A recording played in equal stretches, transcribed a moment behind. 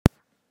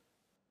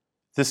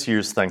This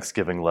year's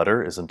Thanksgiving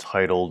letter is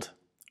entitled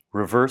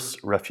Reverse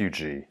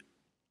Refugee.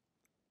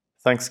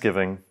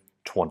 Thanksgiving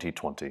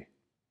 2020.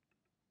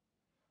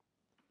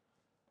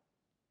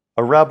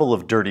 A rabble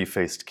of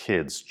dirty-faced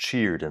kids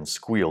cheered and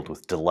squealed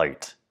with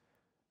delight,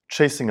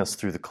 chasing us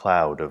through the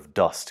cloud of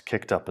dust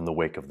kicked up in the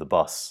wake of the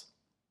bus,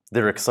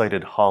 their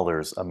excited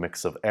hollers a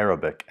mix of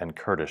Arabic and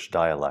Kurdish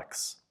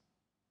dialects.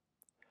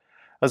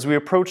 As we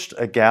approached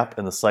a gap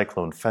in the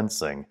cyclone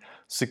fencing,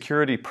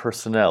 security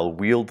personnel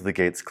wheeled the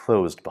gates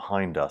closed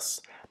behind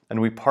us,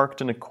 and we parked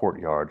in a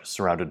courtyard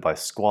surrounded by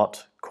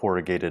squat,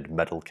 corrugated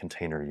metal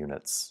container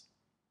units.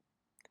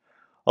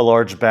 A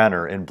large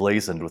banner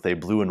emblazoned with a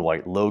blue and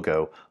white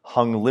logo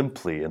hung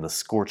limply in the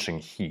scorching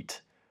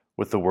heat,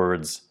 with the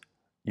words,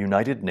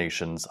 United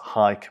Nations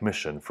High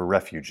Commission for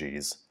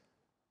Refugees,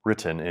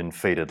 written in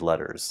faded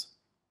letters.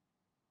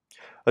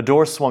 A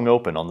door swung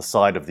open on the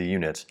side of the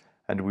unit,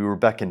 and we were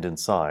beckoned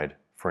inside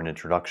for an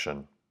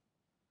introduction.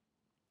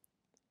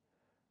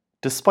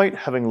 Despite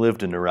having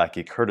lived in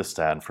Iraqi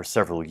Kurdistan for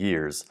several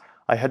years,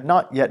 I had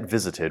not yet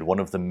visited one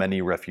of the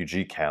many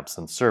refugee camps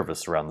in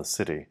service around the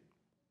city.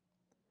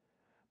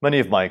 Many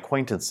of my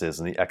acquaintances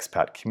in the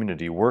expat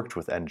community worked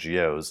with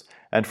NGOs,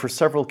 and for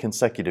several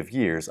consecutive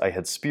years I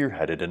had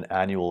spearheaded an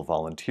annual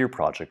volunteer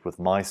project with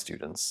my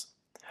students,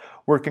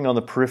 working on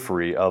the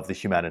periphery of the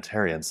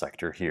humanitarian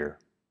sector here.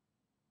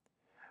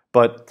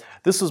 But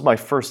this was my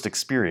first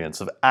experience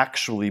of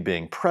actually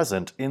being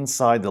present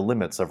inside the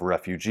limits of a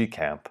refugee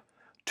camp,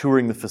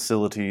 touring the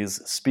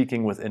facilities,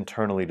 speaking with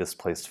internally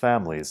displaced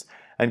families,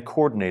 and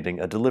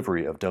coordinating a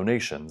delivery of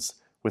donations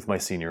with my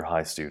senior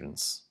high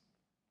students.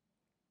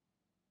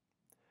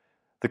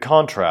 The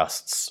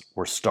contrasts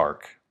were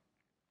stark.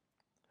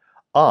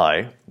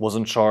 I was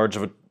in charge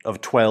of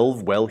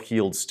 12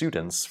 well-heeled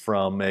students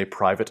from a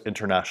private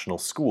international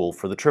school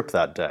for the trip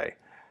that day.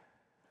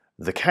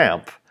 The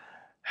camp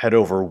had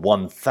over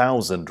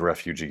 1,000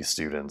 refugee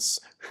students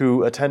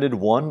who attended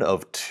one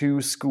of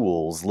two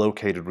schools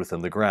located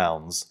within the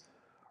grounds,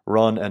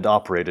 run and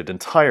operated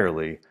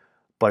entirely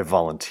by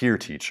volunteer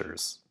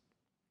teachers.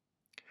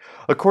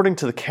 According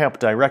to the camp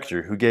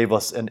director who gave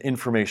us an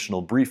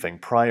informational briefing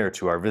prior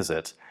to our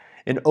visit,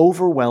 an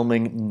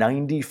overwhelming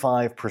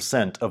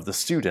 95% of the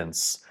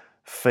students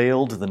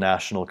failed the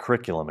national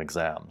curriculum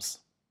exams.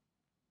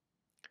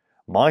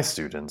 My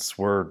students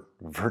were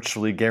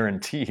virtually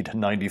guaranteed a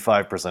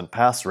 95%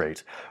 pass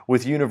rate,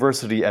 with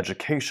university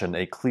education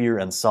a clear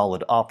and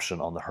solid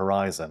option on the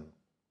horizon.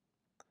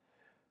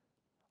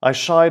 I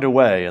shied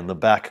away in the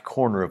back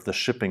corner of the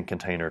shipping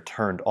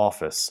container-turned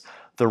office,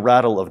 the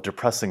rattle of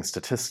depressing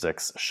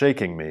statistics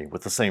shaking me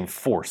with the same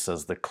force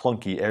as the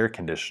clunky air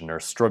conditioner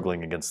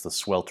struggling against the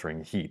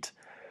sweltering heat.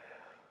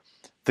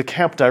 The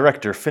camp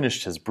director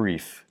finished his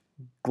brief,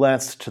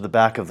 glanced to the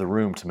back of the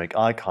room to make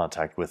eye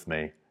contact with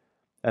me,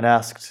 and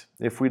asked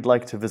if we'd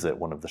like to visit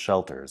one of the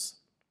shelters.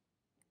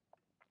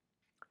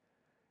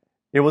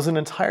 It was an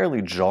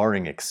entirely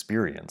jarring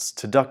experience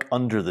to duck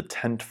under the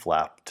tent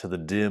flap to the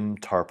dim,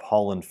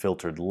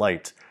 tarpaulin-filtered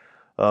light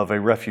of a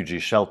refugee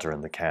shelter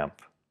in the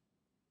camp.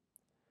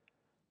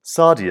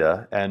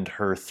 Sadia and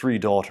her 3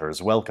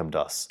 daughters welcomed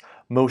us,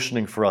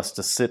 motioning for us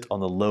to sit on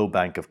the low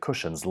bank of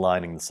cushions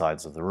lining the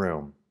sides of the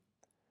room.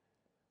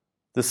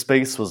 The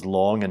space was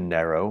long and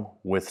narrow,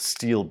 with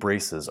steel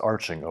braces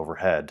arching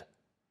overhead.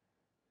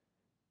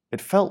 It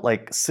felt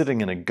like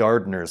sitting in a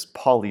gardener's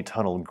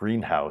polytunnel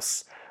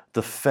greenhouse,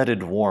 the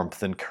fetid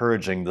warmth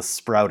encouraging the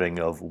sprouting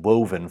of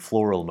woven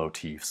floral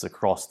motifs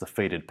across the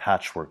faded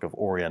patchwork of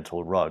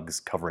oriental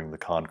rugs covering the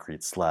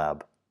concrete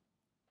slab.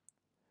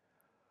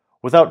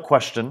 Without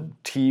question,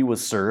 tea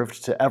was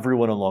served to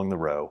everyone along the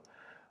row,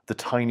 the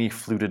tiny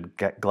fluted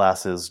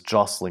glasses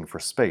jostling for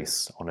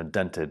space on a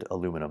dented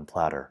aluminum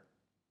platter.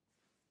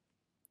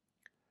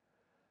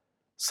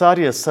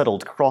 Sadia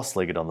settled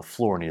cross-legged on the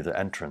floor near the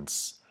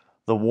entrance,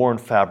 the worn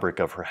fabric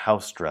of her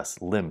house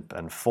dress limp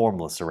and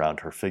formless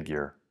around her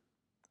figure.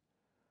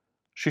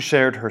 She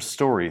shared her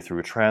story through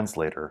a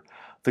translator,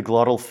 the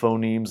glottal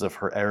phonemes of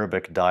her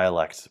Arabic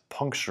dialect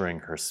puncturing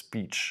her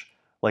speech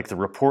like the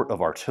report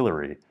of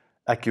artillery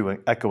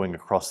echoing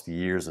across the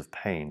years of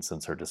pain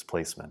since her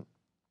displacement.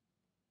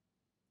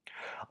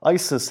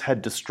 ISIS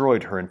had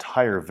destroyed her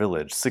entire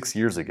village 6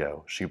 years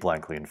ago, she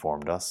blankly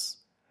informed us.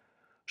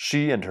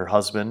 She and her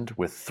husband,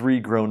 with 3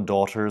 grown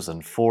daughters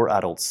and 4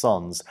 adult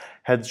sons,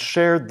 had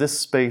shared this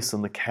space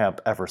in the camp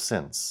ever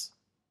since.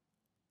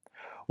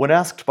 When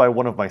asked by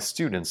one of my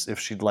students if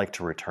she'd like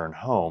to return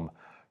home,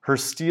 her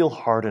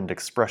steel-hardened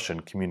expression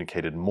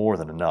communicated more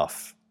than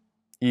enough,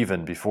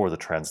 even before the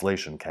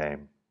translation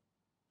came.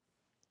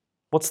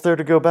 What's there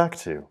to go back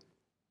to?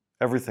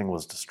 Everything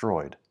was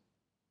destroyed.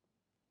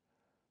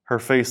 Her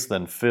face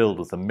then filled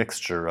with a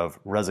mixture of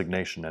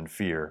resignation and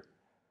fear.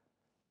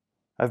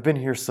 I've been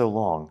here so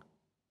long,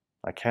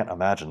 I can't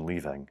imagine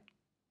leaving.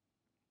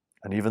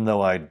 And even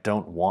though I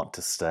don't want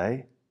to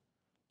stay,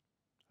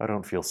 I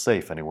don't feel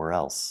safe anywhere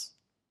else.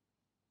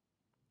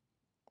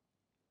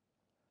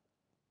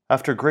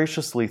 After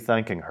graciously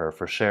thanking her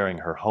for sharing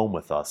her home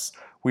with us,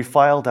 we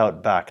filed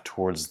out back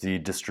towards the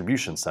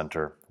distribution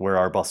center where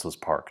our bus was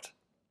parked.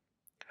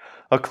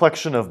 A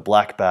collection of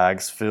black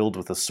bags filled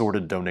with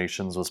assorted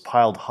donations was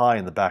piled high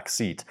in the back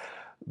seat,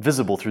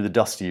 visible through the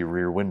dusty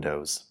rear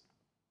windows.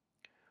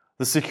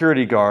 The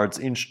security guards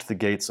inched the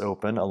gates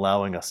open,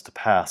 allowing us to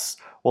pass,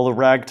 while a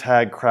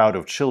ragtag crowd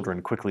of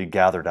children quickly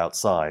gathered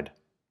outside.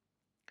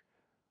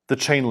 The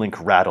chain link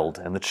rattled,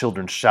 and the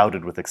children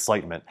shouted with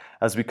excitement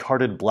as we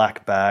carted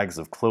black bags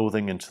of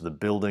clothing into the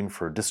building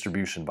for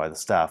distribution by the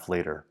staff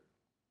later.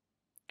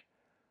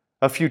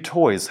 A few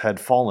toys had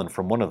fallen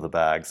from one of the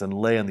bags and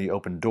lay in the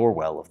open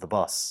doorwell of the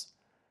bus.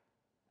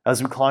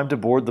 As we climbed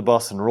aboard the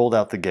bus and rolled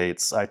out the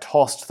gates, I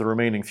tossed the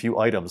remaining few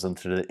items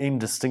into the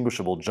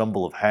indistinguishable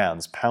jumble of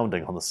hands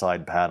pounding on the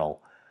side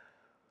panel.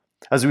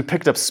 As we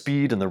picked up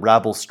speed and the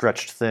rabble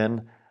stretched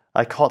thin,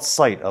 I caught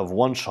sight of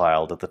one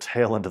child at the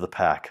tail end of the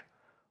pack,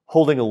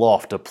 holding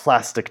aloft a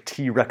plastic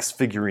T-Rex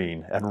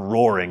figurine and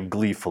roaring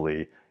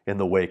gleefully in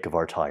the wake of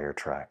our tire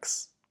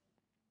tracks.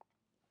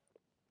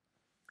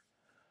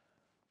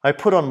 I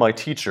put on my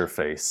teacher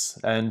face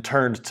and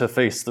turned to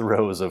face the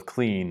rows of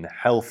clean,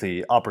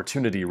 healthy,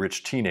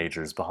 opportunity-rich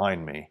teenagers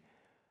behind me.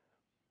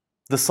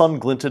 The sun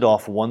glinted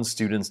off one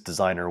student's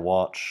designer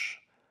watch.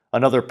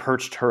 Another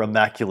perched her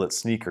immaculate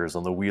sneakers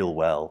on the wheel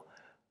well,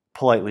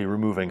 politely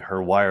removing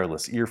her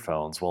wireless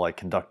earphones while I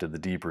conducted the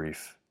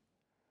debrief.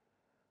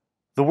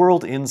 The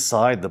world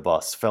inside the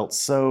bus felt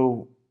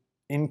so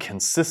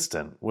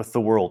inconsistent with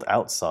the world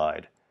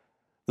outside,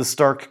 the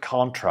stark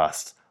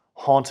contrast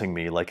haunting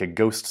me like a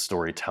ghost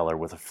storyteller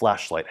with a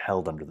flashlight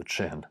held under the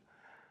chin.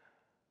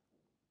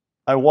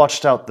 I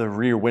watched out the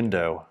rear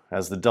window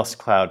as the dust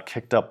cloud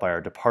kicked up by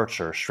our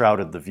departure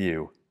shrouded the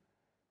view,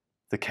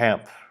 the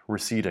camp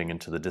receding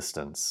into the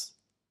distance.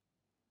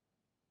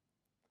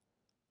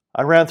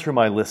 I ran through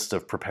my list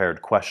of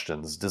prepared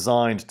questions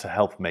designed to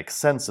help make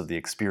sense of the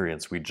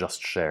experience we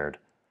just shared.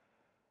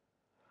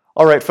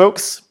 All right,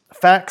 folks.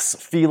 Facts,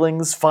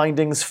 feelings,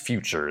 findings,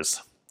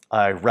 futures.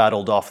 I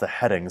rattled off the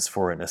headings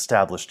for an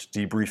established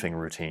debriefing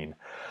routine.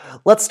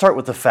 Let's start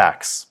with the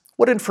facts.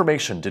 What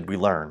information did we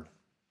learn?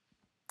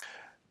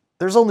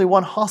 There's only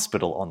one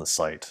hospital on the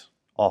site,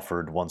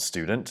 offered one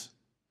student.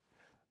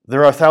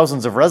 There are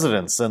thousands of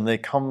residents, and they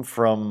come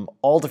from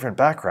all different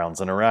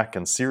backgrounds in Iraq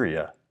and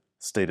Syria,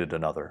 stated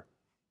another.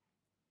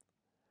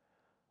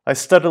 I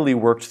steadily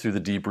worked through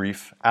the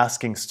debrief,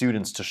 asking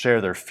students to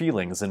share their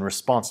feelings in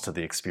response to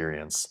the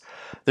experience,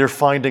 their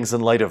findings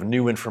in light of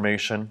new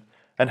information,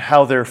 and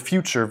how their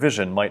future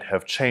vision might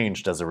have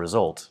changed as a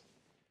result.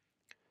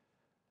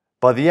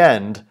 By the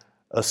end,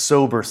 a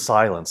sober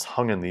silence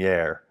hung in the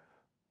air,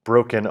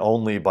 broken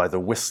only by the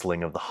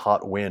whistling of the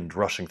hot wind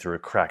rushing through a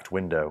cracked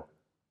window.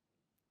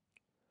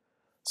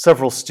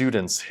 Several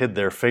students hid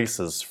their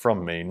faces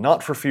from me,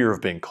 not for fear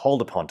of being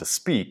called upon to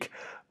speak,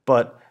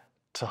 but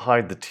to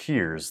hide the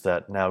tears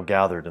that now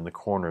gathered in the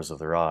corners of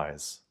their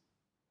eyes.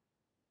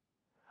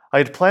 I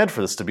had planned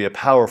for this to be a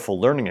powerful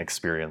learning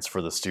experience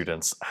for the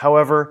students.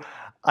 However,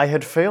 I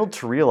had failed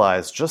to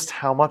realize just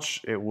how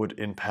much it would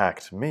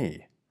impact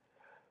me.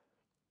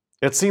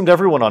 It seemed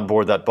everyone on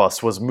board that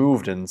bus was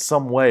moved in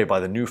some way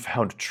by the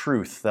newfound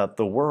truth that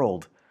the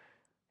world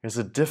is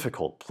a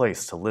difficult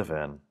place to live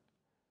in,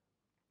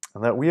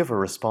 and that we have a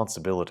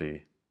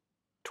responsibility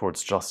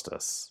towards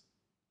justice.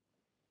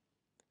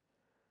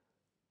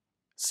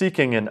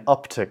 Seeking an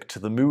uptick to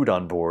the mood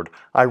on board,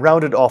 I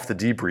rounded off the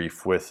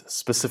debrief with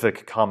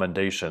specific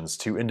commendations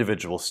to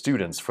individual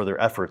students for their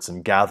efforts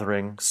in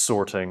gathering,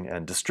 sorting,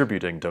 and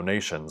distributing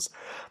donations,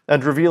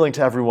 and revealing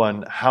to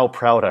everyone how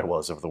proud I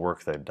was of the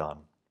work they'd done.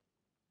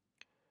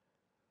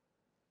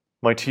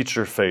 My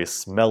teacher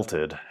face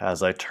melted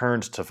as I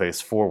turned to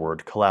face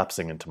forward,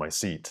 collapsing into my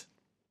seat.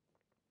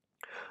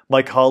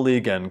 My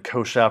colleague and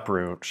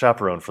co-chaperone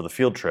for the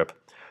field trip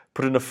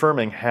put an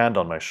affirming hand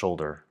on my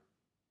shoulder.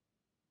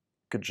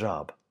 "Good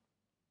job,"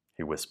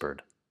 he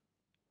whispered.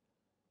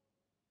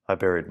 I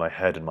buried my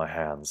head in my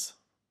hands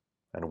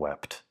and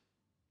wept.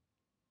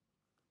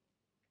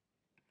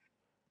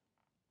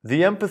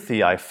 The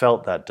empathy I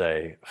felt that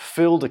day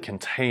filled a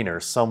container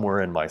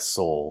somewhere in my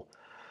soul,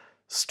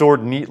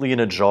 stored neatly in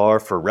a jar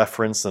for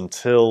reference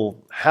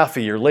until, half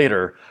a year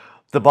later,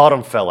 the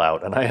bottom fell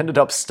out and I ended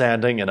up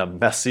standing in a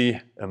messy,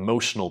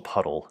 emotional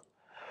puddle.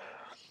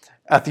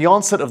 At the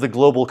onset of the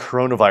global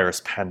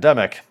coronavirus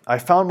pandemic, I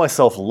found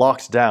myself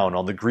locked down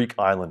on the Greek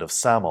island of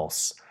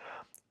Samos,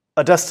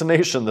 a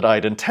destination that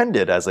I'd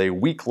intended as a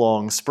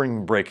week-long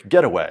spring break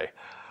getaway,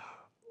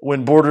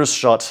 when borders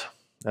shut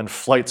and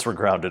flights were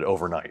grounded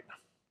overnight.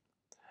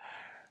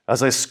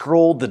 As I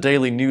scrolled the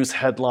daily news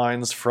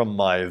headlines from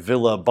my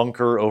villa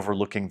bunker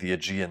overlooking the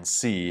Aegean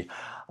Sea,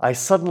 I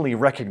suddenly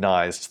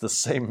recognized the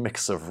same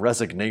mix of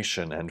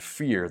resignation and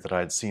fear that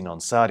I'd seen on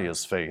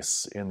Sadia's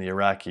face in the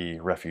Iraqi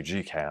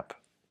refugee camp.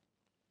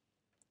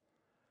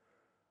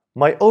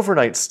 My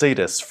overnight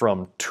status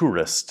from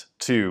tourist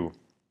to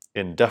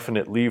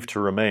indefinite leave to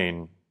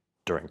remain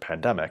during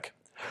pandemic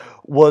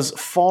was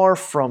far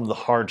from the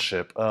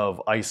hardship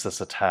of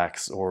ISIS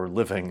attacks or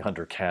living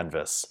under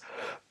canvas.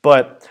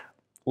 But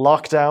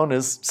lockdown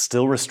is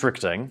still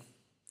restricting,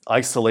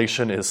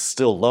 isolation is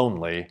still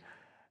lonely,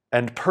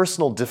 and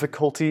personal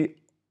difficulty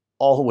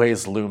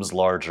always looms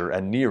larger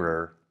and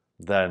nearer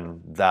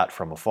than that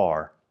from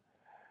afar.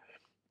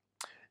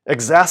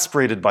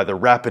 Exasperated by the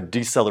rapid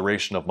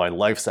deceleration of my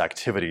life's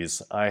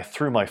activities, I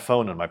threw my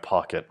phone in my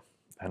pocket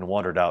and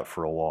wandered out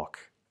for a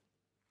walk.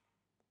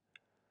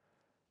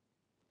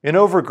 An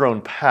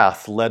overgrown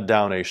path led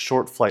down a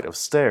short flight of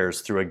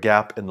stairs through a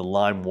gap in the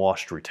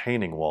lime-washed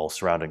retaining wall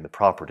surrounding the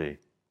property.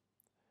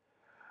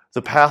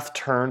 The path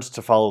turned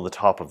to follow the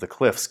top of the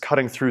cliffs,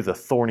 cutting through the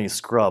thorny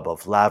scrub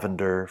of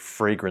lavender,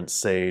 fragrant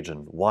sage,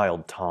 and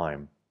wild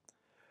thyme.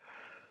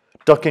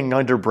 Ducking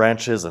under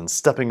branches and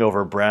stepping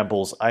over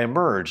brambles, I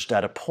emerged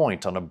at a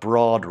point on a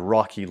broad,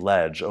 rocky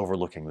ledge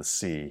overlooking the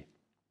sea.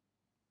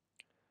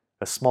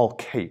 A small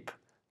cape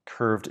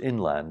curved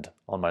inland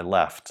on my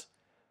left.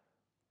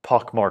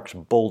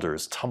 Pockmarked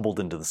boulders tumbled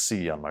into the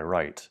sea on my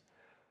right.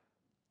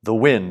 The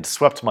wind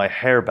swept my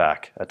hair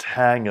back, a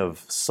tang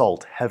of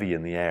salt heavy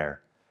in the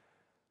air.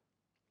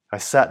 I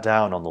sat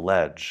down on the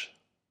ledge,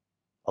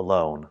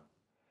 alone,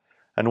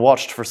 and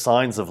watched for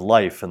signs of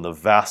life in the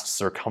vast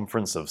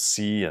circumference of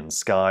sea and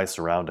sky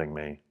surrounding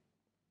me.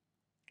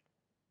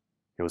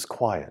 It was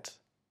quiet,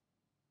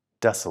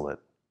 desolate,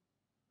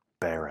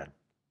 barren.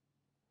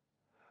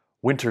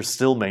 Winter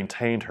still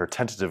maintained her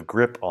tentative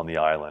grip on the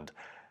island,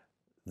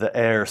 the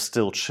air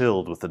still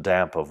chilled with the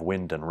damp of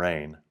wind and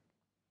rain.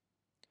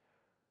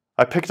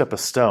 I picked up a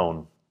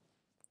stone,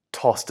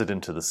 tossed it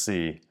into the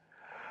sea.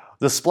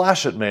 The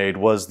splash it made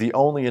was the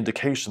only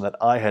indication that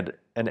I had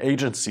an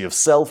agency of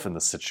self in the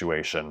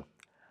situation.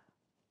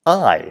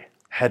 I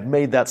had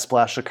made that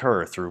splash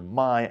occur through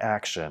my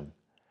action.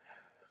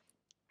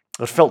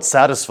 It felt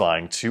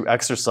satisfying to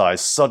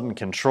exercise sudden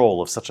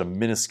control of such a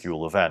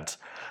minuscule event.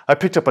 I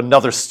picked up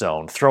another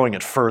stone, throwing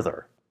it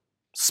further.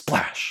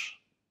 Splash!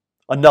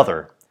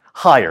 Another,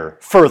 higher,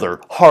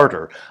 further,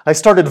 harder. I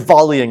started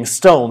volleying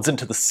stones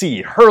into the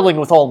sea, hurling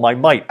with all my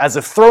might, as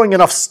if throwing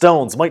enough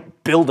stones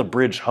might build a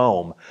bridge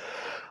home.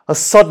 A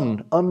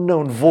sudden,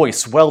 unknown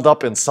voice welled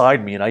up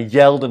inside me, and I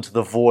yelled into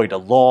the void, a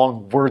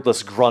long,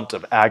 wordless grunt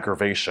of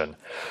aggravation.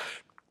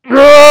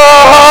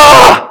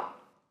 Ah!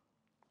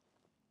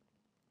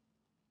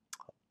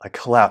 I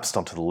collapsed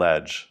onto the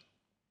ledge,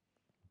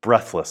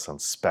 breathless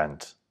and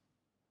spent.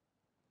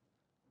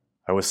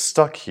 I was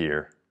stuck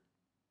here,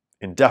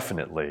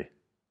 indefinitely,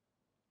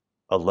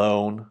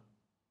 alone,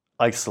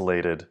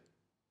 isolated,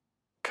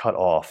 cut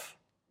off.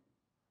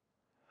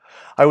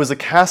 I was a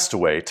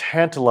castaway,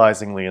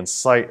 tantalizingly in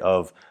sight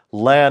of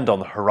land on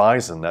the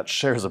horizon that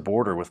shares a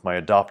border with my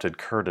adopted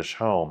Kurdish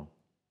home.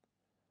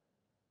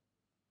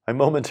 I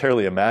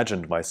momentarily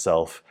imagined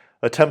myself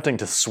attempting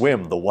to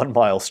swim the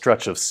 1-mile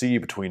stretch of sea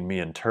between me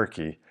and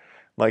Turkey,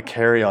 my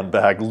carry-on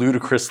bag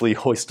ludicrously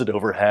hoisted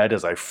overhead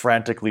as I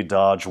frantically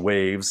dodge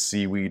waves,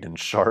 seaweed, and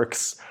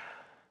sharks.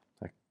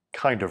 A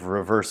kind of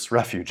reverse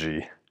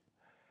refugee.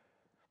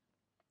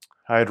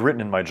 I had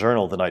written in my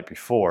journal the night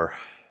before,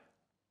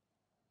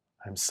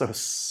 I'm so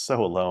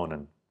alone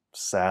and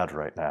sad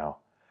right now.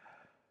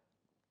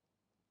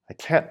 I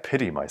can't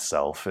pity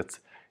myself.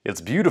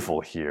 It's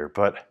beautiful here,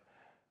 but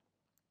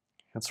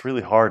it's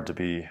really hard to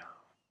be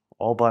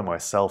all by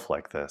myself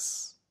like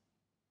this.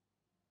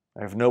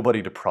 I have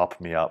nobody to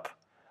prop me up.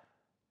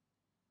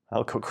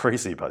 I'll go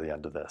crazy by the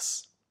end of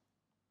this.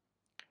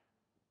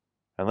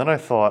 And then I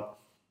thought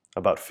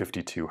about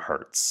 52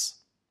 Hertz.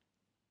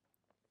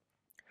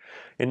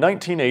 In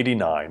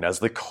 1989, as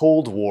the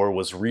Cold War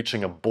was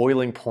reaching a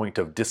boiling point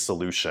of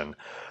dissolution,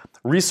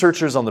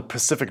 researchers on the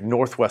Pacific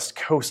Northwest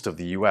coast of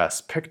the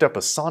US picked up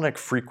a sonic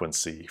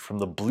frequency from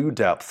the blue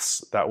depths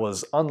that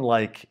was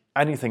unlike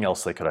anything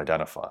else they could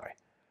identify.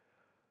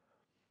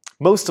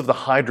 Most of the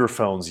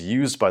hydrophones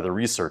used by the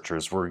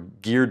researchers were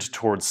geared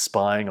towards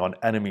spying on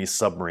enemy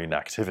submarine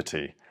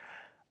activity.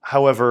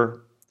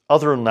 However,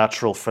 other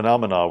natural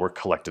phenomena were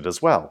collected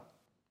as well.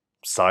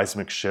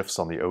 Seismic shifts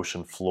on the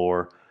ocean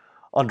floor,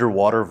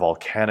 underwater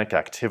volcanic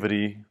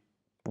activity,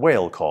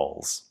 whale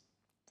calls.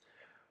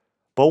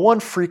 But one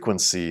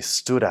frequency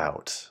stood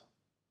out.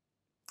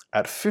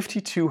 At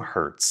 52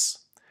 Hertz,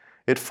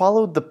 it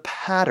followed the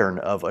pattern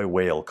of a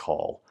whale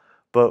call,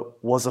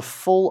 but was a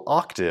full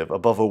octave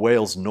above a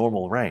whale's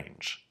normal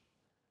range.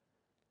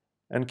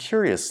 And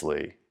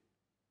curiously,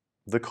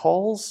 the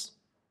calls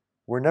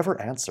were never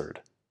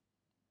answered.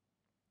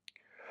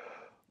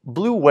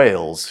 Blue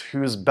whales,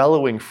 whose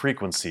bellowing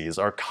frequencies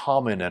are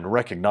common and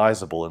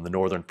recognizable in the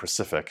northern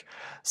Pacific,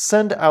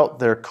 send out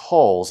their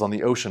calls on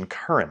the ocean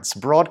currents,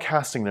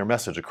 broadcasting their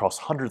message across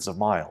hundreds of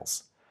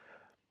miles.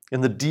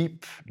 In the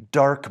deep,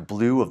 dark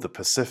blue of the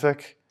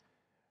Pacific,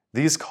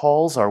 these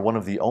calls are one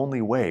of the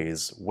only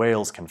ways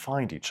whales can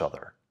find each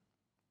other.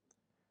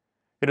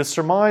 It is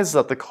surmised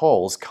that the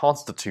calls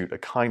constitute a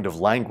kind of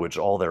language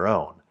all their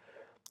own,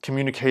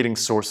 communicating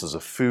sources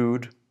of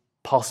food,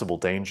 possible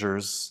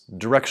dangers,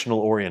 directional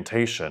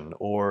orientation,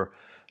 or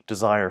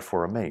desire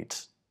for a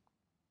mate.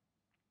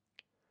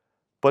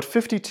 But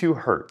 52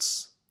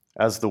 Hertz,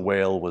 as the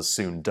whale was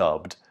soon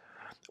dubbed,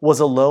 was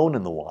alone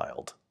in the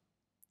wild.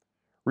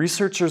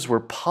 Researchers were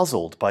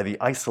puzzled by the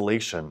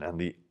isolation and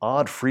the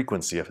odd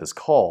frequency of his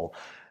call,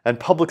 and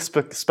public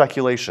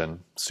speculation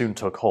soon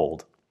took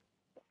hold.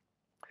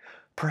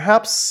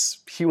 Perhaps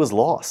he was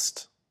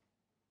lost,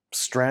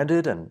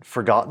 stranded and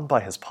forgotten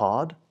by his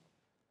pod?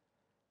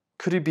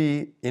 Could he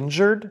be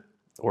injured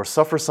or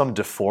suffer some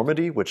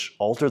deformity which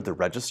altered the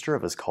register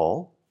of his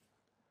call?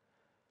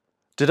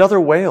 Did other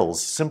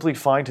whales simply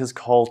find his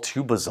call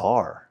too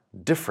bizarre,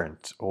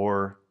 different,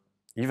 or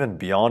even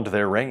beyond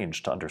their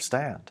range to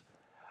understand?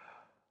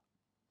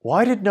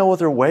 Why did no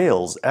other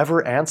whales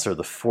ever answer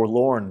the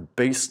forlorn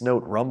bass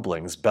note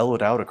rumblings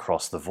bellowed out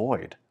across the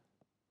void?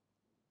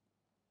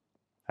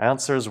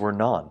 Answers were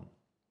none,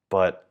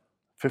 but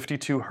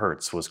 52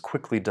 Hertz was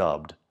quickly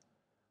dubbed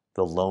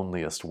the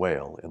loneliest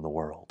whale in the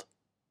world.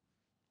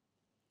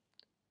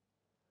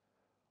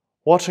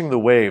 Watching the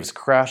waves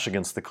crash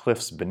against the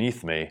cliffs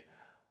beneath me,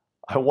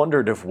 I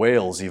wondered if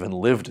whales even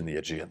lived in the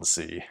Aegean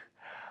Sea.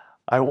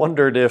 I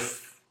wondered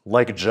if,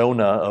 like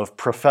Jonah of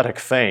prophetic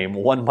fame,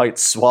 one might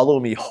swallow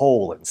me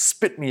whole and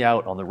spit me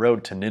out on the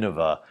road to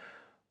Nineveh,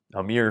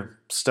 a mere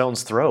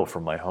stone's throw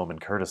from my home in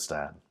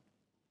Kurdistan.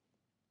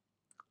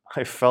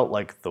 I felt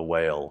like the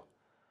whale,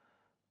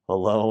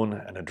 alone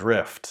and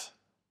adrift.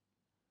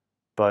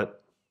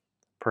 But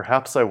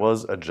perhaps I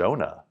was a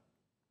Jonah,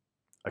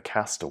 a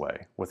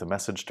castaway with a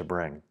message to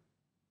bring.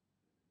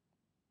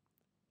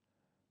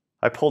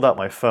 I pulled out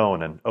my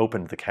phone and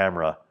opened the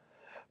camera,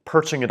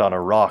 perching it on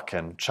a rock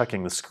and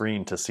checking the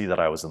screen to see that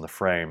I was in the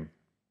frame.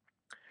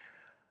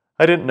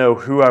 I didn't know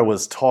who I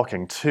was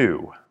talking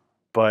to,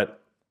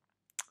 but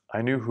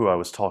I knew who I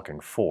was talking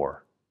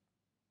for.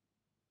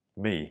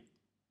 Me.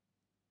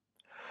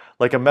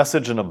 Like a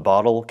message in a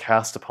bottle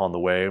cast upon the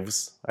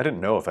waves, I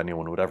didn't know if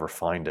anyone would ever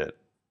find it,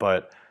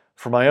 but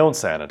for my own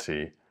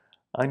sanity,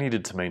 I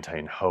needed to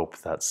maintain hope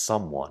that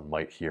someone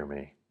might hear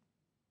me.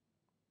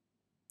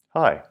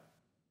 Hi,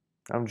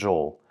 I'm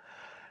Joel,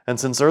 and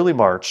since early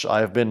March,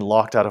 I have been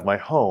locked out of my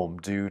home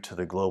due to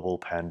the global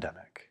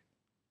pandemic.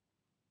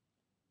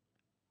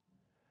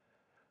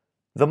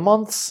 The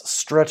months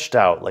stretched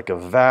out like a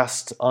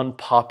vast,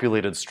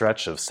 unpopulated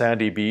stretch of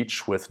sandy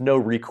beach with no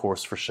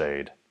recourse for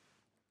shade.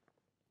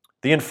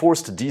 The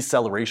enforced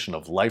deceleration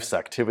of life's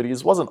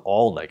activities wasn't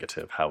all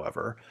negative,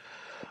 however.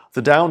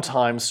 The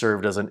downtime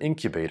served as an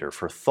incubator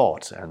for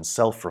thought and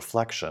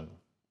self-reflection.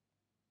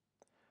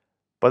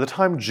 By the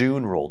time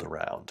June rolled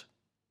around,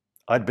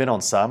 I'd been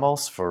on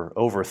Samos for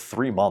over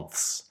 3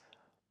 months,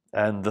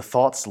 and the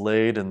thoughts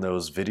laid in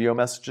those video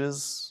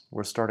messages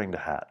were starting to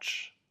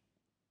hatch.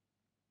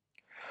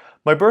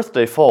 My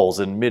birthday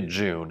falls in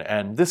mid-June,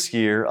 and this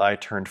year I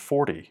turned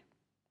 40.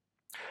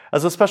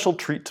 As a special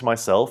treat to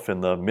myself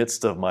in the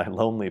midst of my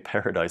lonely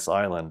paradise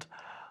island,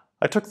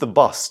 I took the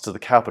bus to the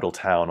capital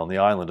town on the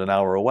island an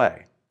hour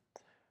away.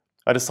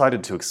 I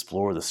decided to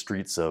explore the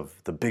streets of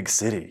the big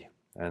city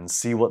and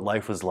see what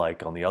life was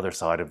like on the other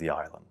side of the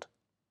island.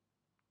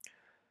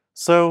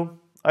 So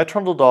I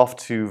trundled off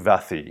to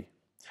Vathie.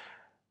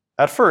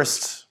 At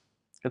first,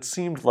 it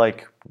seemed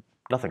like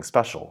nothing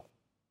special.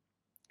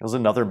 It was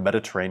another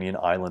Mediterranean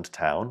island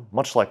town,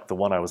 much like the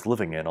one I was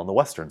living in on the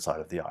western side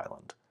of the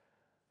island.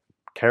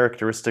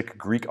 Characteristic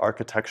Greek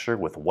architecture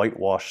with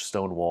whitewashed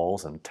stone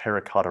walls and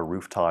terracotta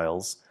roof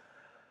tiles.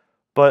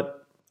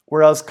 But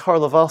whereas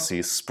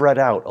Karlovasi spread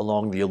out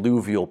along the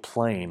alluvial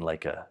plain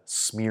like a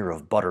smear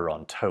of butter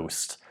on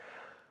toast,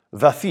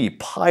 Vathie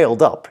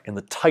piled up in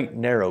the tight,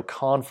 narrow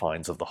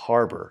confines of the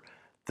harbor,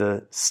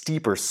 the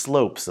steeper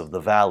slopes of the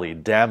valley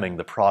damming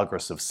the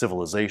progress of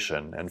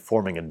civilization and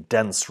forming a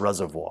dense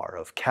reservoir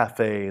of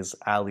cafes,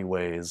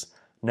 alleyways,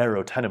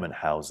 narrow tenement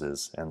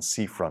houses, and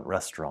seafront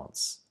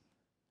restaurants.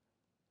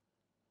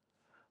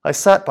 I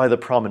sat by the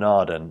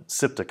promenade and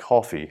sipped a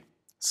coffee,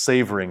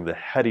 savoring the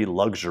heady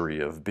luxury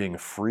of being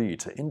free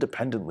to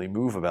independently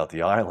move about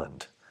the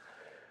island.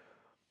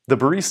 The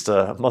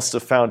barista must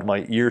have found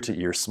my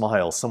ear-to-ear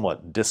smile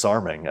somewhat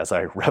disarming as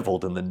I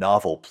reveled in the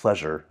novel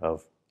pleasure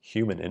of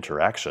human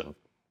interaction.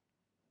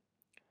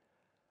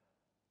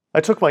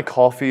 I took my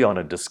coffee on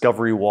a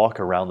discovery walk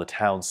around the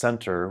town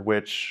center,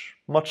 which,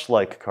 much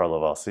like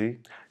Karlovasi,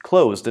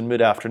 closed in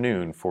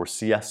mid-afternoon for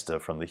siesta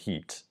from the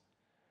heat.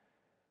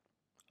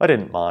 I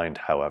didn't mind,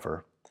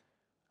 however.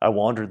 I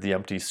wandered the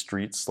empty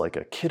streets like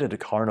a kid at a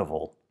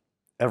carnival,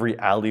 every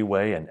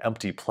alleyway and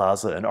empty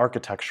plaza an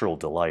architectural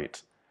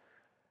delight.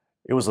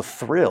 It was a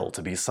thrill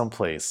to be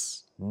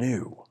someplace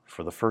new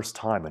for the first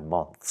time in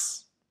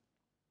months.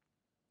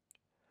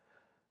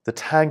 The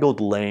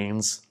tangled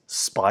lanes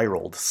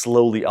spiraled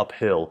slowly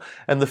uphill,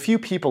 and the few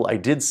people I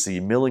did see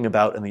milling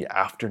about in the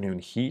afternoon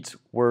heat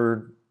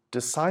were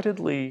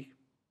decidedly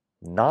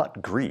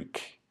not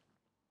Greek.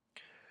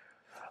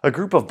 A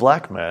group of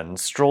black men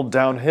strolled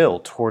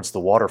downhill towards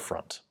the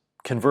waterfront,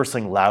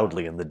 conversing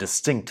loudly in the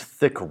distinct,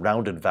 thick,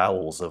 rounded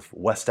vowels of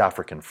West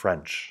African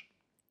French.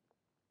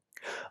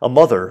 A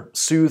mother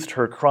soothed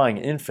her crying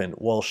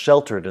infant while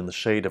sheltered in the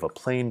shade of a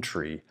plane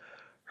tree,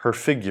 her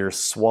figure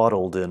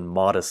swaddled in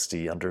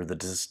modesty under the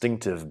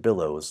distinctive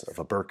billows of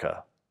a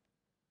burqa.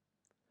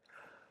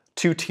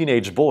 Two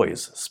teenage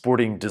boys,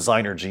 sporting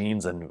designer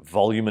jeans and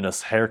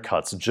voluminous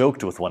haircuts,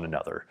 joked with one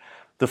another,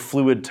 the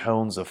fluid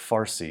tones of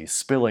Farsi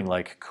spilling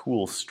like a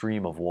cool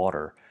stream of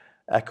water,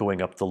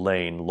 echoing up the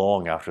lane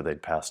long after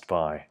they'd passed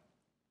by.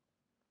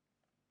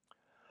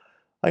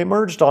 I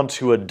emerged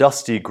onto a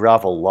dusty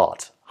gravel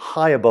lot,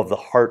 high above the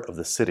heart of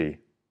the city.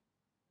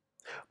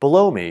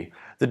 Below me,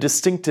 the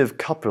distinctive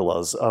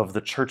cupolas of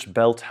the church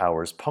bell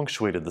towers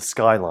punctuated the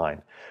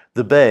skyline,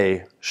 the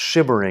bay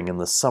shimmering in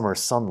the summer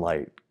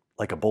sunlight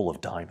like a bowl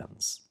of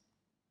diamonds.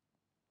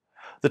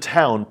 The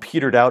town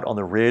petered out on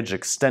the ridge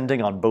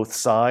extending on both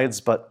sides,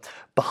 but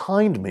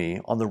behind me,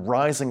 on the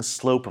rising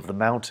slope of the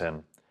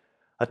mountain,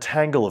 a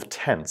tangle of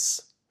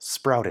tents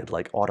sprouted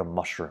like autumn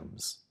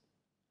mushrooms.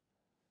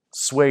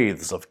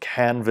 Swathes of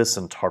canvas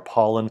and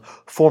tarpaulin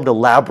formed a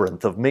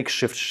labyrinth of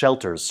makeshift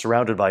shelters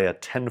surrounded by a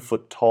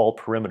 10-foot-tall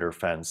perimeter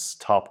fence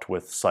topped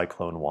with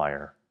cyclone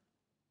wire.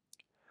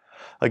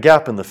 A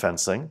gap in the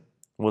fencing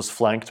was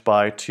flanked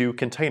by two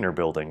container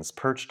buildings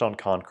perched on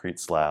concrete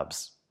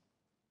slabs.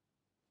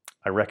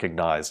 I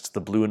recognized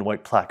the blue and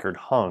white placard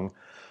hung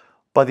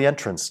by the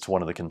entrance to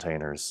one of the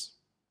containers.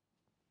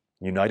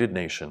 United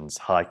Nations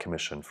High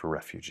Commission for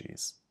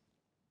Refugees.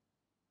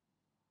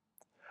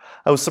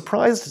 I was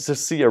surprised to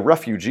see a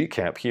refugee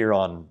camp here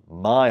on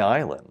my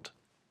island.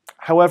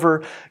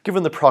 However,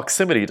 given the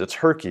proximity to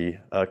Turkey,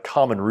 a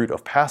common route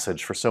of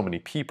passage for so many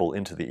people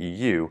into the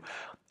EU,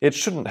 it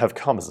shouldn't have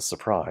come as a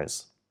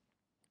surprise.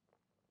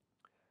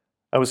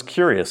 I was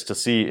curious to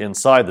see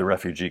inside the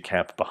refugee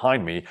camp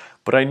behind me,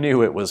 but I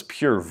knew it was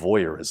pure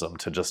voyeurism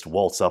to just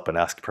waltz up and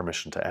ask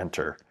permission to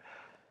enter.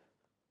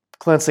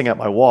 Glancing at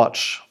my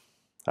watch,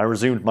 I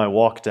resumed my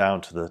walk down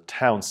to the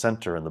town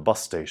center and the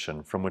bus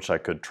station, from which I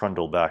could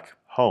trundle back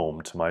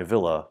home to my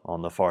villa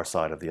on the far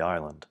side of the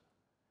island.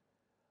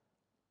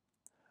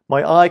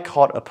 My eye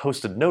caught a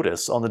posted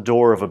notice on the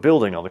door of a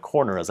building on the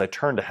corner as I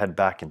turned to head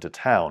back into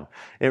town.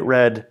 It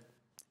read,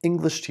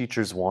 "English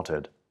Teachers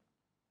Wanted."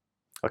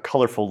 A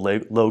colorful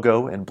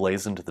logo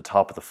emblazoned at the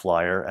top of the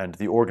flyer, and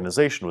the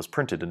organization was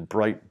printed in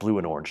bright blue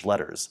and orange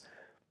letters.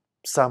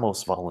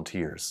 Samos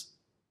Volunteers.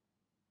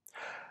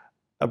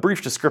 A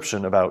brief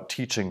description about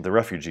teaching the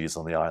refugees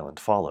on the island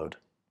followed.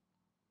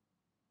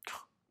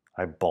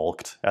 I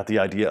balked at the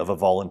idea of a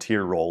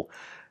volunteer role.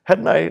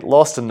 Hadn't I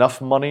lost enough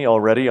money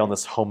already on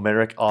this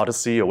Homeric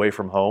odyssey away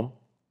from home?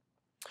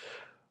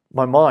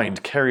 My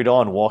mind carried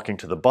on walking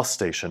to the bus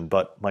station,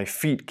 but my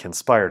feet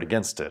conspired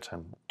against it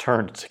and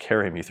turned to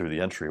carry me through the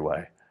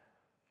entryway.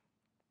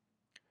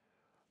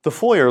 The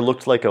foyer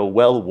looked like a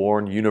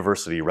well-worn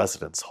university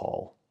residence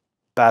hall.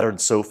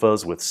 Battered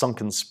sofas with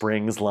sunken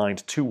springs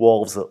lined two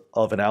walls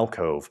of an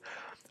alcove,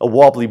 a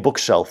wobbly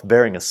bookshelf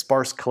bearing a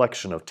sparse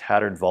collection of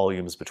tattered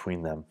volumes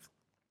between them.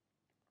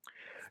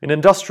 An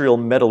industrial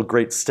metal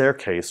grate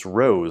staircase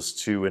rose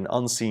to an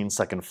unseen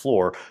second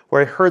floor,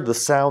 where I heard the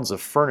sounds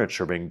of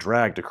furniture being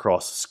dragged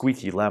across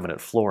squeaky laminate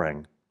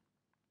flooring.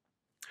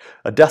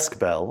 A desk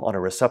bell on a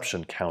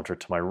reception counter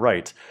to my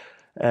right,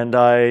 and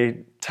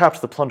I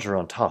tapped the plunger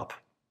on top.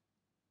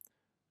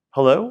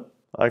 "Hello?"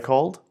 I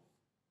called.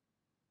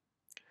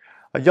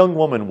 A young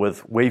woman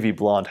with wavy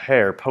blonde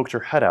hair poked her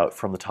head out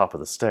from the top of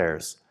the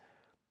stairs.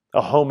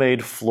 A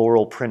homemade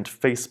floral print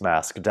face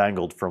mask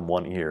dangled from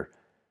one ear.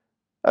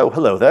 "Oh,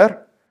 hello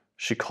there,"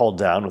 she called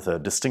down with a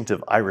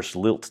distinctive Irish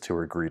lilt to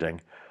her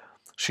greeting.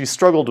 She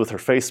struggled with her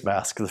face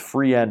mask, the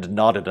free end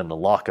knotted in a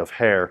lock of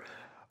hair.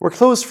 "We're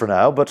closed for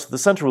now, but the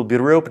center will be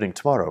reopening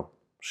tomorrow,"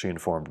 she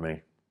informed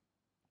me.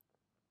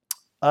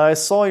 "I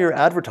saw your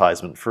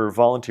advertisement for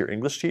volunteer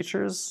English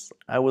teachers.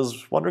 I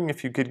was wondering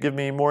if you could give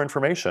me more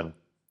information."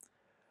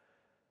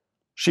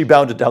 She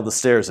bounded down the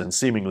stairs in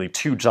seemingly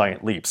 2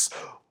 giant leaps.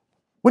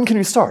 "When can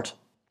you start?"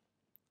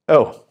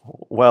 "Oh,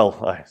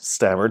 well," I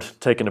stammered,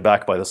 taken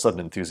aback by the sudden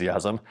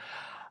enthusiasm.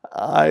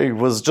 "I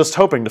was just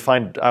hoping to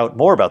find out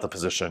more about the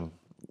position.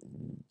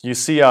 You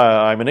see,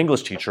 I'm an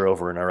English teacher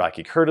over in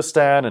Iraqi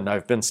Kurdistan, and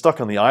I've been stuck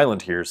on the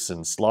island here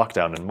since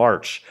lockdown in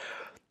March.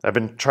 I've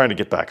been trying to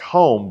get back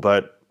home,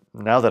 but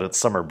now that it's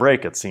summer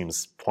break, it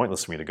seems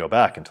pointless for me to go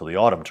back until the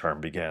autumn term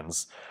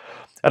begins.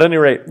 At any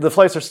rate, the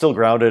flights are still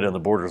grounded and the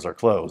borders are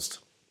closed."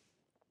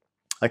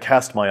 I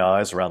cast my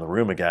eyes around the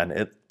room again.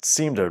 It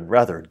seemed a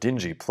rather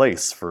dingy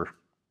place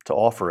to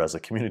offer as a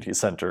community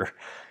center,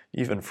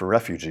 even for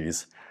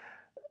refugees.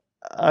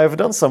 "I've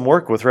done some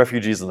work with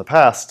refugees in the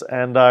past,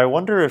 and I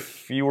wonder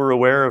if you were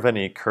aware of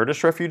any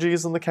Kurdish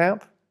refugees in the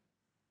camp?"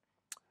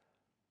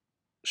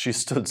 She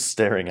stood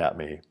staring at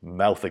me,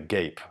 mouth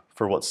agape,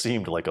 for what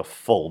seemed like a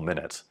full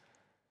minute.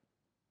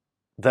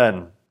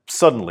 Then,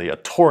 suddenly, a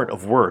torrent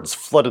of words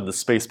flooded the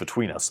space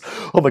between us.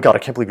 "Oh my God, I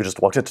can't believe you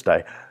just walked in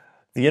today."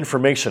 The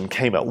information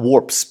came at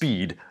warp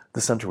speed.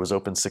 The center was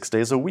open 6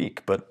 days a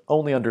week, but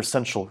only under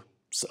essential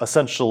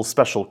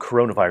special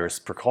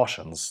coronavirus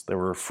precautions. There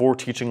were 4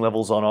 teaching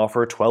levels on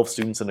offer, 12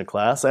 students in a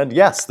class, and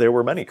yes, there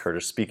were many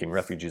Kurdish-speaking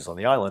refugees on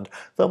the island,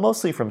 though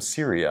mostly from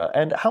Syria.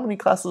 And how many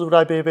classes would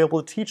I be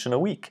able to teach in a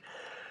week?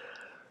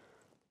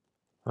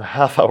 A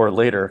half hour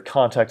later,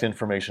 contact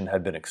information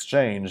had been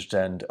exchanged,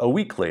 and a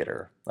week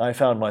later, I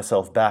found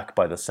myself back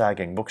by the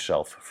sagging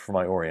bookshelf for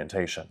my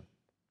orientation.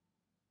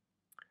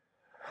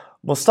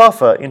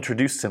 Mustafa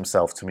introduced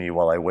himself to me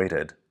while I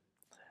waited.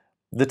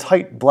 The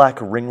tight black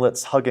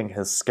ringlets hugging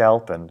his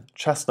scalp and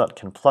chestnut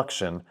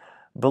complexion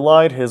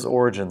belied his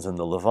origins in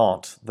the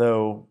Levant,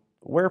 though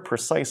where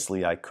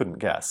precisely I couldn't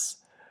guess.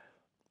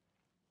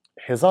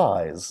 His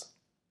eyes,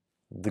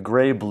 the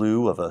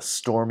gray-blue of a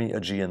stormy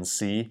Aegean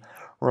Sea,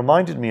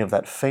 reminded me of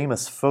that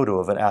famous photo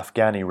of an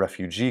Afghani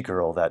refugee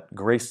girl that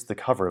graced the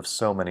cover of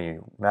so many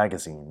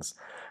magazines,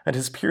 and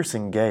his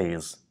piercing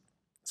gaze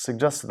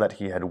suggested that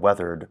he had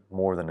weathered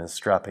more than his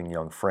strapping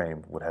young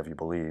frame would have you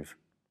believe.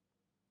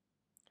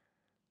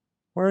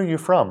 "Where are you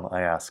from?"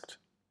 I asked.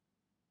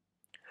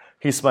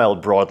 He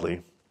smiled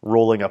broadly,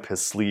 rolling up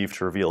his sleeve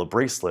to reveal a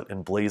bracelet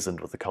emblazoned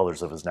with the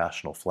colors of his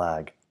national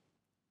flag.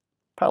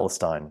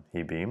 "Palestine,"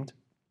 he beamed.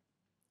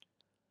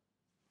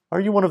 "Are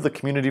you one of the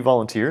community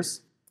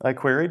volunteers?" I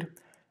queried,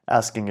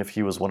 asking if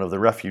he was one of the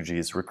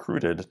refugees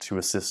recruited to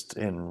assist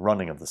in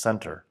running of the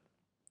center.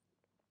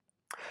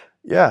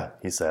 "Yeah,"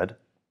 he said,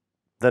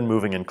 then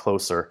moving in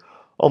closer,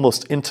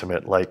 almost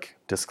intimate, like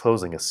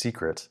disclosing a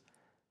secret.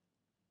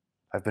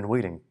 "I've been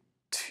waiting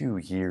 2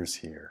 years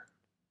here.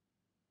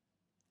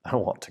 I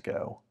want to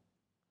go."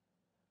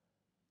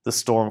 The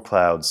storm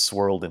clouds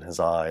swirled in his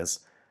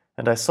eyes,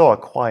 and I saw a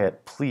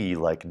quiet plea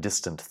like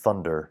distant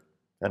thunder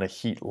and a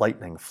heat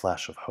lightning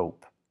flash of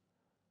hope.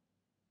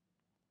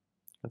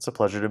 "It's a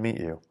pleasure to meet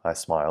you," I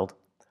smiled.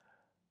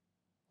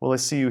 "Will I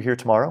see you here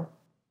tomorrow?"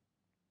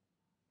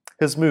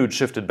 His mood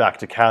shifted back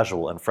to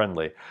casual and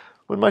friendly.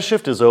 "When my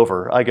shift is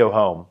over, I go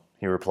home,"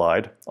 he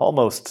replied,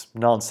 almost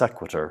non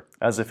sequitur,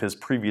 as if his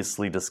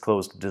previously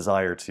disclosed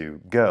desire to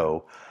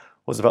go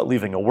was about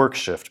leaving a work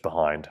shift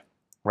behind,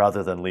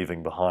 rather than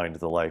leaving behind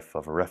the life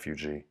of a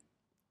refugee.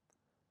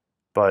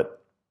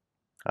 But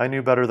I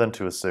knew better than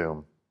to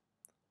assume.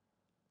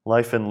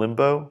 Life in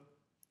limbo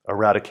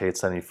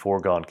eradicates any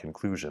foregone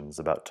conclusions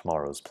about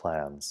tomorrow's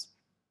plans.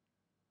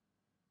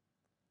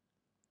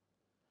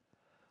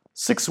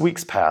 6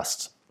 weeks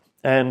passed,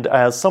 and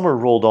as summer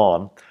rolled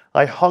on,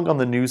 I hung on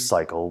the news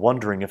cycle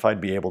wondering if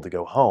I'd be able to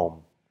go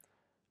home.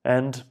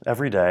 And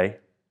every day,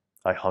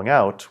 I hung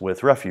out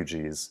with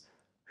refugees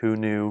who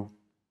knew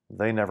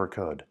they never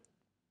could.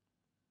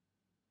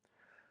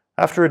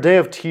 After a day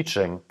of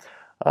teaching,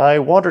 I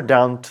wandered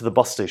down to the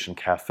bus station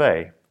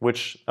cafe,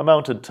 which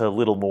amounted to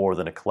little more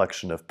than a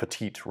collection of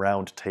petite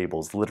round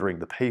tables littering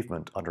the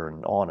pavement under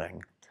an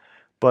awning.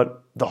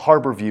 But the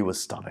harbor view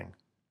was stunning.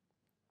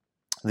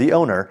 The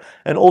owner,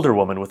 an older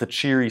woman with a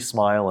cheery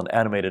smile and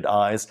animated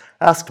eyes,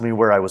 asked me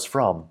where I was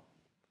from.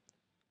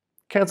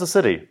 "Kansas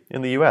City,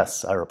 in the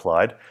U.S., I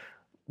replied,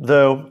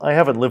 though I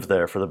haven't lived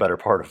there for the better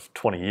part of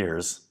 20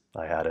 years,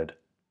 I added.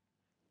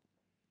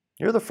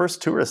 "You're the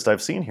first tourist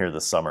I've seen here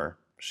this summer,"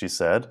 she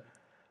said,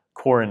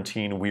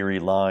 quarantine-weary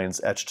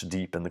lines etched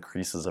deep in the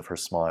creases of her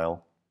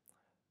smile.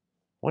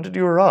 "When did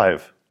you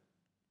arrive?"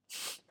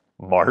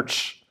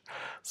 "March.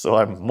 So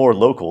I'm more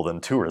local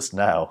than tourist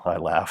now," I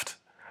laughed.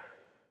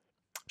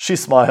 She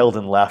smiled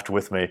and laughed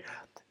with me.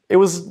 It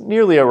was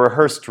nearly a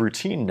rehearsed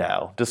routine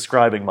now,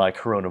 describing my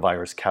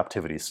coronavirus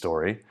captivity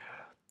story.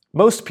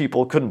 Most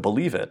people couldn't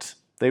believe it.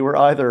 They were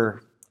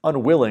either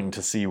unwilling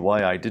to see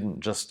why I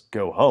didn't just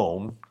go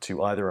home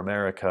to either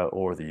America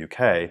or the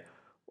UK,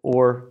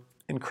 or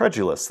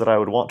incredulous that I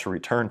would want to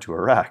return to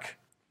Iraq.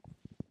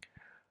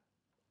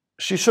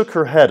 She shook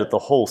her head at the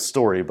whole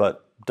story,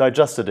 but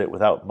digested it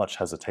without much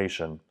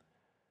hesitation.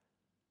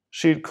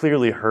 She had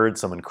clearly heard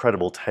some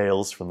incredible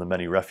tales from the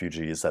many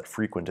refugees that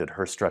frequented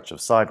her stretch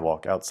of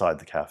sidewalk outside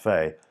the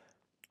cafe,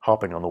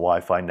 hopping on the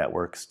Wi-Fi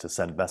networks to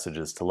send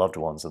messages to loved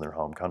ones in their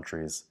home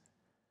countries.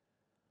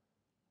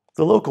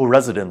 The local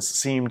residents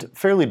seemed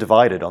fairly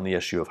divided on the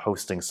issue of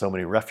hosting so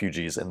many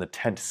refugees in the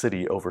tent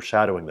city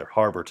overshadowing their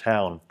harbor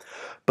town,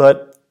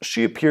 but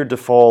she appeared to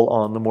fall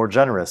on the more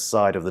generous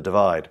side of the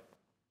divide.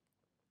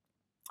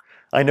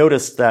 I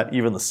noticed that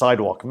even the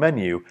sidewalk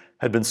menu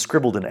had been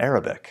scribbled in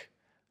Arabic,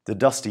 the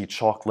dusty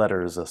chalk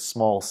letters a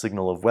small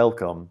signal of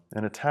welcome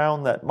in a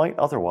town that might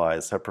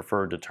otherwise have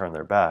preferred to turn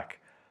their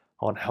back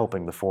on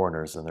helping the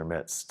foreigners in their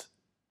midst.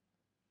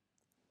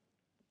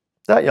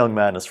 "That young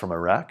man is from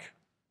Iraq."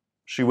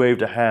 She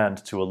waved a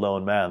hand to a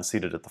lone man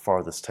seated at the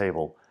farthest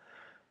table.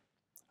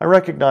 I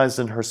recognized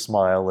in her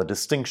smile a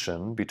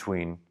distinction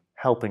between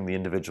helping the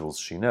individuals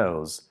she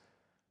knows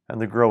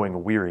and the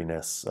growing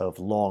weariness of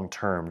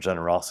long-term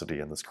generosity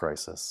in this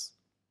crisis.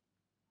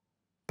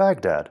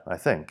 "Baghdad, I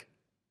think."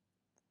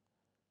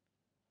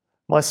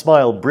 My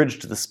smile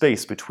bridged the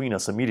space between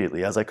us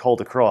immediately as I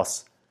called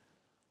across,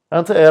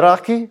 "Anta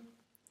Iraqi?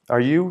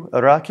 Are you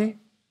Iraqi?"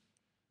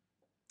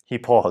 He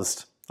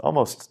paused,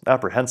 almost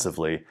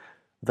apprehensively,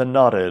 then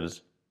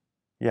nodded,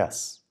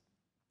 "Yes."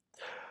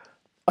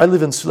 "I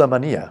live in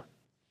Sulaymaniyah."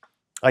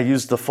 I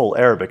used the full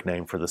Arabic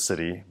name for the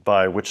city,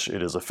 by which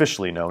it is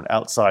officially known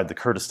outside the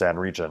Kurdistan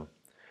region.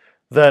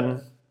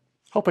 Then,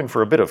 hoping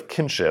for a bit of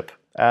kinship,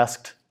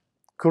 asked,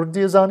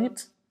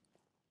 "Kurdizanit?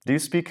 Do you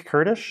speak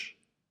Kurdish?"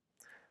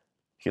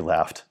 He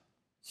laughed.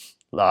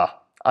 La,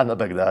 I'm a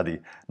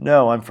Baghdadi.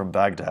 No, I'm from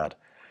Baghdad.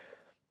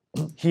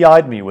 He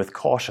eyed me with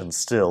caution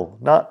still,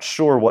 not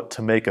sure what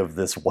to make of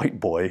this white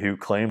boy who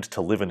claimed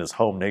to live in his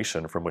home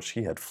nation from which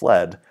he had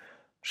fled,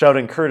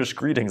 shouting Kurdish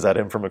greetings at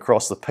him from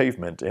across the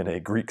pavement in a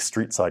Greek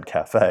street-side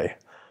cafe.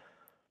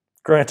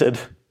 Granted,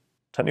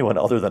 to anyone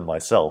other than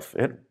myself,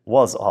 it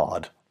was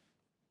odd.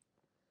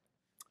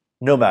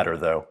 No matter,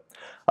 though.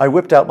 I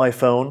whipped out my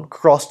phone,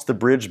 crossed the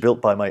bridge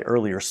built by my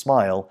earlier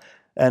smile,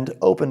 and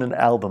opened an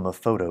album of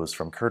photos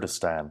from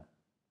Kurdistan.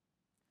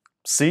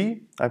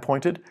 See, I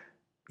pointed.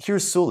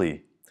 Here's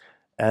Suli.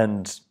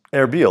 And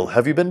Erbil,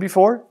 have you been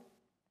before?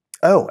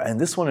 Oh, and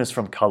this one is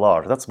from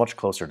Kalar. That's much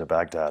closer to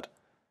Baghdad.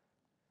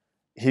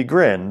 He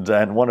grinned,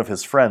 and one of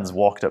his friends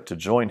walked up to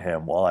join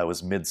him while I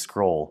was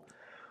mid-scroll.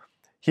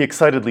 He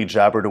excitedly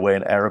jabbered away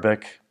in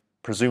Arabic,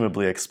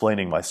 presumably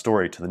explaining my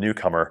story to the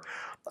newcomer.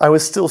 I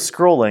was still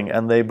scrolling,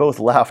 and they both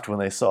laughed when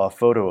they saw a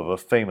photo of a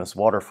famous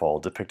waterfall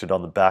depicted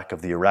on the back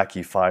of the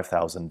Iraqi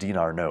 5,000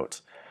 dinar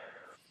note.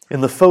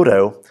 In the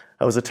photo,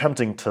 I was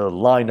attempting to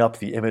line up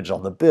the image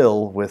on the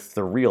bill with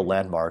the real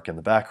landmark in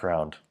the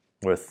background,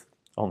 with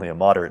only a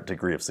moderate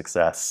degree of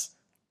success.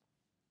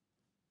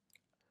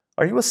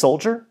 Are you a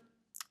soldier?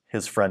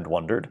 His friend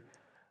wondered.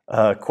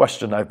 A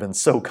question I've been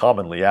so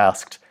commonly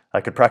asked, I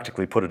could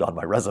practically put it on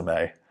my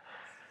resume.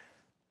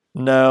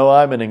 No,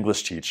 I'm an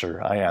English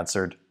teacher, I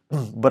answered,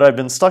 but I've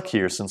been stuck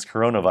here since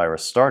coronavirus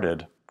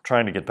started,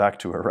 trying to get back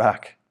to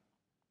Iraq.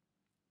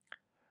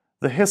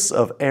 The hiss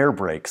of air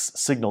brakes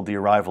signaled the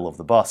arrival of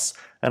the bus,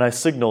 and I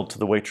signaled to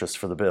the waitress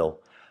for the bill.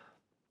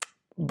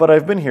 But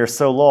I've been here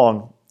so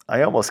long,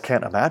 I almost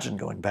can't imagine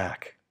going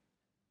back.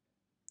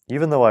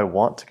 Even though I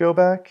want to go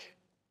back,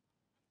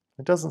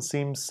 it doesn't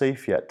seem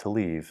safe yet to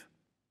leave.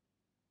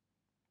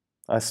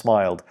 I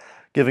smiled,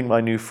 giving my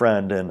new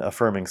friend an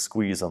affirming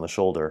squeeze on the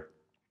shoulder.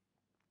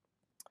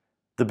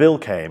 The bill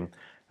came,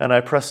 and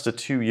I pressed a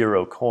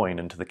 €2 coin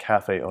into the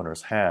cafe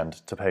owner's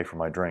hand to pay for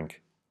my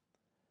drink.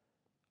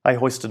 I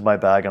hoisted my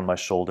bag on my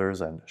shoulders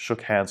and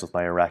shook hands with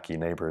my Iraqi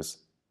neighbors.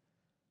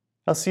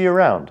 I'll see you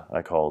around,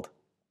 I called,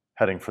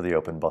 heading for the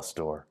open bus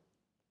door.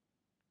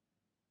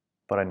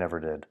 But I never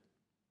did.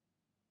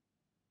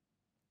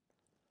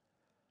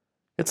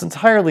 It's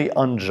entirely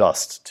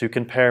unjust to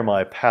compare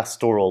my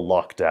pastoral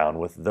lockdown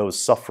with those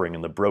suffering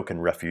in the broken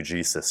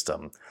refugee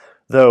system,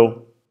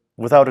 though,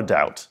 without a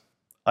doubt,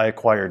 I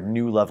acquired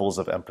new levels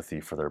of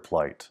empathy for their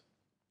plight.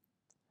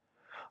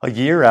 A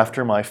year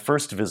after my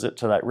first visit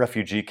to that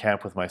refugee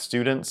camp with my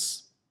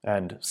students,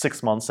 and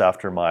 6 months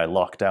after my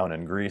lockdown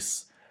in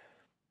Greece,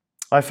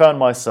 I found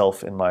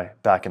myself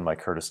back in my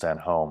Kurdistan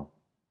home.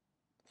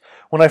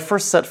 When I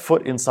first set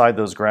foot inside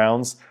those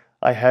grounds,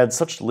 I had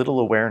such little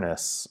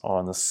awareness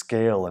on the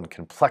scale and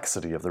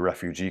complexity of the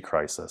refugee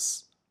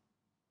crisis.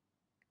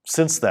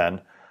 Since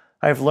then,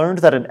 I have learned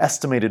that an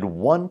estimated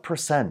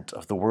 1%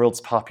 of the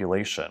world's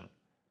population,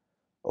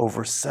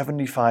 over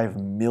 75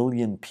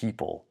 million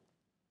people,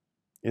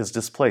 is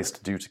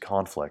displaced due to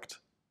conflict.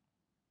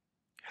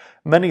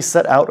 Many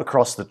set out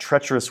across the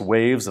treacherous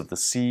waves of the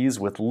seas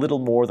with little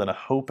more than a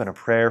hope and a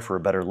prayer for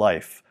a better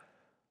life,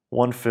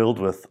 one filled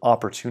with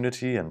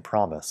opportunity and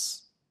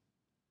promise.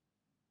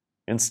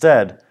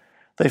 Instead,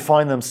 they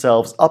find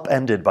themselves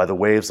upended by the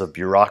waves of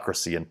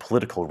bureaucracy and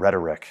political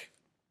rhetoric.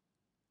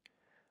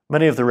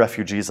 Many of the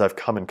refugees I've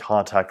come in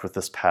contact with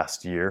this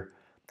past year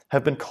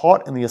have been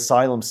caught in the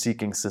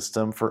asylum-seeking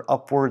system for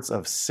upwards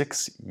of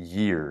 6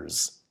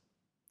 years.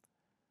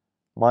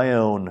 My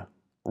own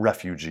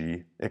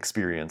refugee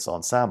experience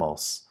on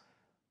Samos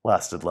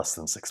lasted less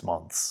than 6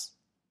 months.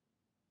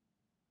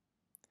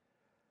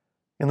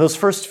 In those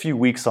first few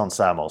weeks on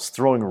Samos,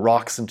 throwing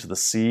rocks into the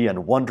sea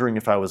and wondering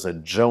if I was a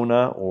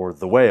Jonah or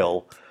the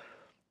whale,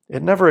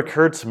 it never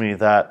occurred to me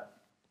that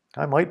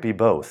I might be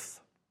both.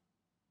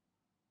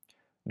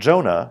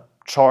 Jonah,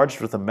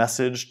 charged with a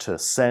message to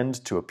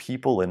send to a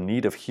people in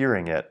need of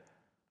hearing it,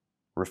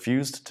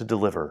 refused to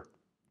deliver.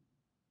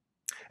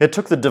 It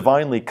took the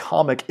divinely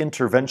comic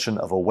intervention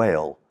of a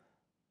whale,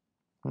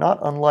 not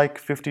unlike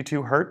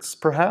 52 Hertz,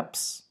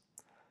 perhaps,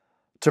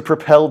 to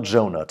propel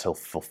Jonah to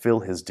fulfill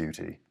his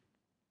duty.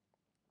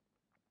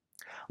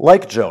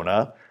 Like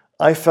Jonah,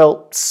 I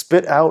felt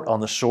spit out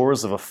on the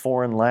shores of a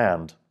foreign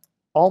land,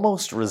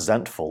 almost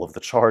resentful of the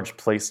charge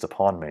placed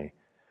upon me.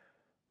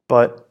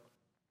 But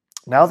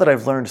now that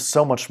I've learned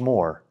so much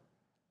more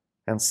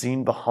and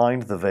seen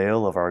behind the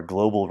veil of our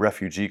global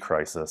refugee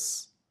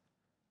crisis,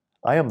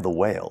 I am the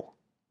whale,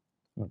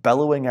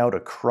 bellowing out a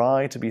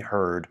cry to be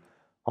heard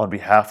on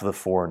behalf of the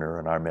foreigner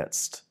in our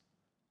midst.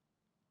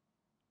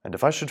 And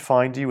if I should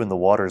find you in the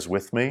waters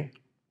with me,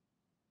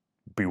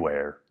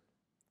 beware.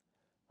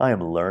 I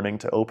am learning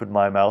to open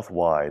my mouth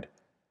wide,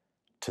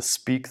 to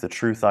speak the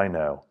truth I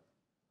know,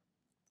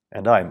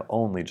 and I am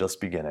only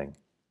just beginning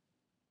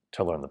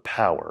to learn the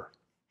power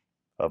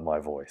of my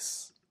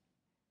voice.